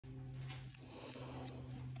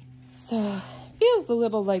So it feels a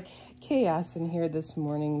little like chaos in here this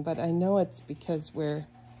morning, but I know it's because we're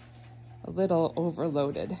a little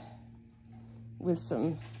overloaded with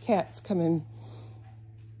some cats coming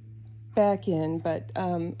back in, but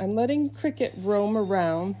I'm letting Cricket roam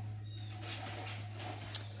around.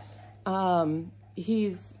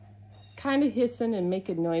 He's kind of hissing and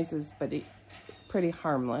making noises, but he's pretty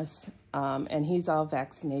harmless, and he's all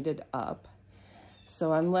vaccinated up.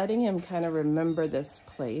 So I'm letting him kind of remember this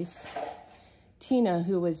place. Tina,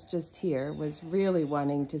 who was just here, was really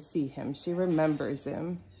wanting to see him. She remembers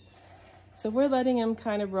him. So we're letting him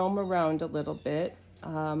kind of roam around a little bit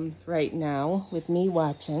right now with me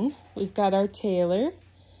watching. We've got our Taylor,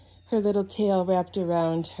 her little tail wrapped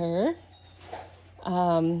around her.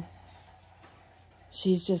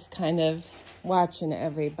 She's just kind of watching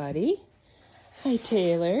everybody. Hi,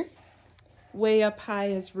 Taylor. Way up high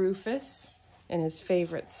is Rufus in his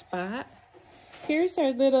favorite spot. Here's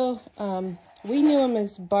our little, we knew him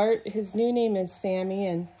as Bart. His new name is Sammy,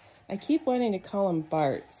 and I keep wanting to call him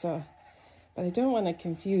Bart, but I don't want to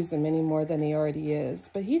confuse him any more than he already is.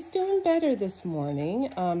 But he's doing better this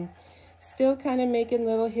morning. Still kind of making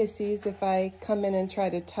little hissies if I come in and try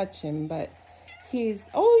to touch him, but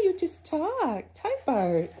oh, you just talked. Hi,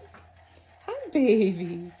 Bart. Hi,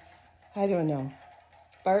 baby. I don't know,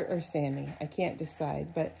 Bart or Sammy. I can't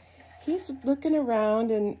decide, but he's looking around,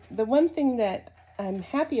 and the one thing that I'm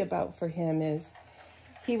happy about for him is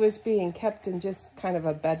he was being kept in just kind of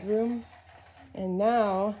a bedroom, and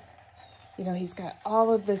now, you know, he's got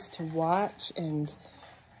all of this to watch, and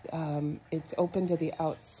it's open to the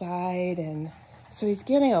outside, and so he's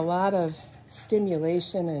getting a lot of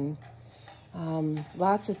stimulation and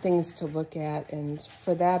lots of things to look at, and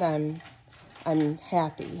for that I'm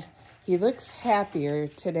happy. He looks happier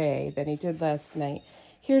today than he did last night.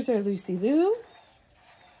 Here's our Lucy Lou.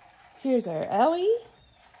 Here's our Ellie.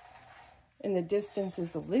 In the distance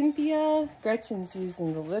is Olympia. Gretchen's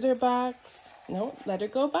using the litter box. No, let her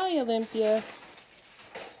go by, Olympia.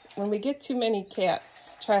 When we get too many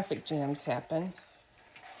cats, traffic jams happen.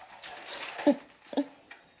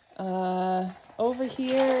 Over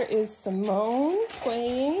here is Simone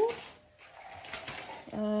playing.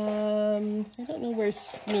 I don't know where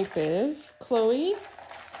Snoop is. Chloe,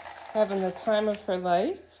 having the time of her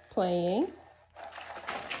life, playing.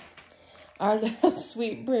 Our little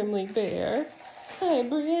sweet Brimley bear. Hi,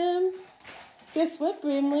 Brim. Guess what,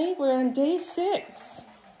 Brimley? We're on day 6.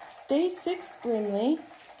 Day 6, Brimley.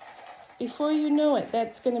 Before you know it,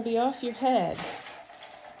 that's going to be off your head.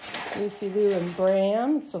 Lucy Lou and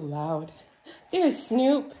Bram. It's so loud. There's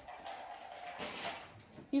Snoop.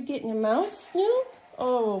 You getting a mouse, Snoop?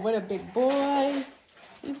 Oh, what a big boy.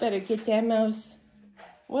 You better get that mouse.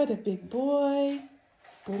 What a big boy.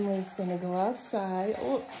 Brimley's going to go outside.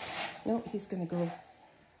 Oh, no, he's going to go.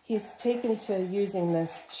 He's taken to using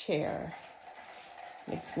this chair.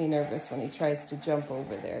 Makes me nervous when he tries to jump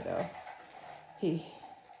over there, though. He's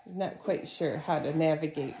not quite sure how to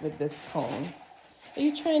navigate with this cone. Are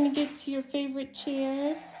you trying to get to your favorite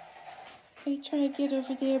chair? Are you trying to get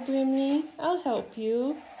over there, Brimley? I'll help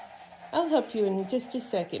you. I'll help you in just a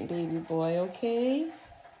second, baby boy, okay?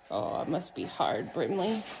 Oh, it must be hard,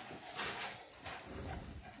 Brimley.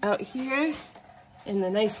 Out here in the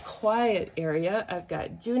nice quiet area, I've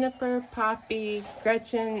got Juniper, Poppy,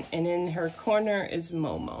 Gretchen, and in her corner is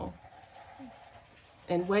Momo.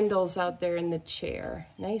 And Wendell's out there in the chair.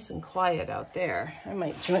 Nice and quiet out there. I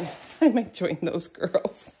might join those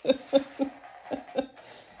girls.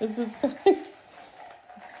 This is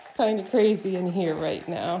kind of crazy in here right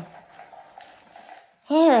now.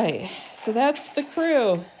 All right, so that's the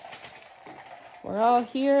crew. We're all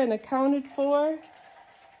here and accounted for.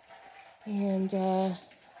 And I'm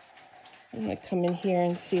gonna come in here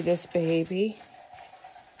and see this baby.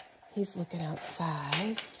 He's looking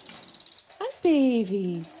outside. Hi,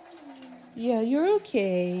 baby. Yeah, you're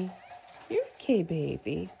okay. You're okay,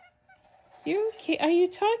 baby. You're okay. Are you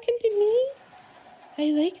talking to me?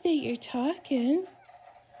 I like that you're talking.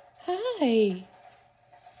 Hi.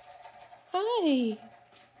 Hi.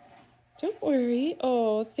 Don't worry.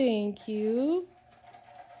 Oh, thank you.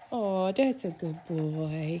 Oh, that's a good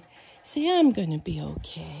boy. See, I'm gonna be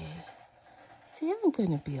okay. See, I'm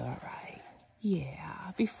gonna be all right.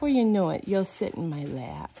 Yeah, before you know it, you'll sit in my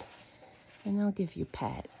lap, and I'll give you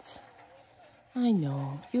pets. I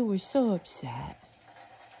know, you were so upset.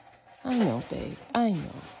 I know, babe, I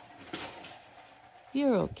know.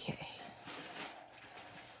 You're okay.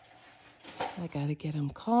 I gotta get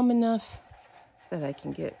him calm enough that I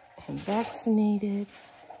can get him vaccinated.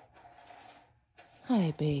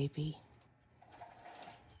 Hi, baby.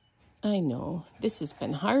 I know, this has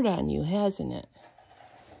been hard on you, hasn't it?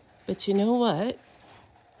 But you know what?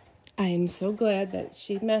 I am so glad that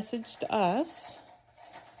she messaged us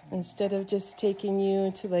instead of just taking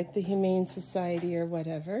you to like the Humane Society or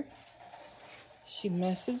whatever. She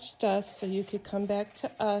messaged us so you could come back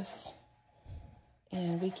to us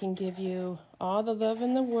and we can give you all the love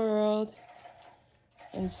in the world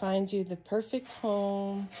and find you the perfect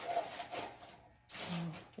home.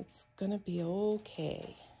 It's gonna be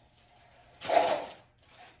okay.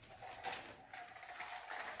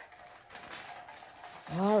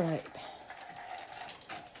 All right.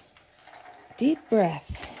 Deep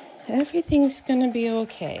breath. Everything's gonna be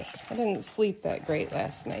okay. I didn't sleep that great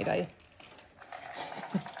last night. I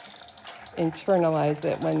internalize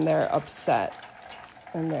it when they're upset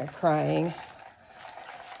and they're crying.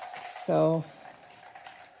 So,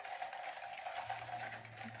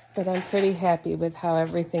 but I'm pretty happy with how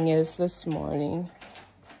everything is this morning.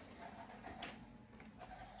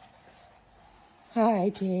 Hi,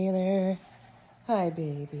 Taylor. Hi,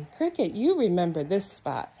 baby. Cricket, you remember this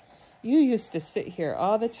spot. You used to sit here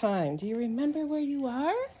all the time. Do you remember where you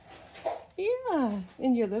are? Yeah.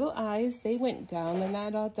 And your little eyes, they went down. They're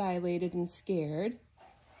not all dilated and scared.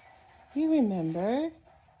 You remember?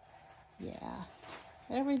 Yeah.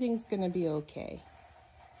 Everything's going to be okay.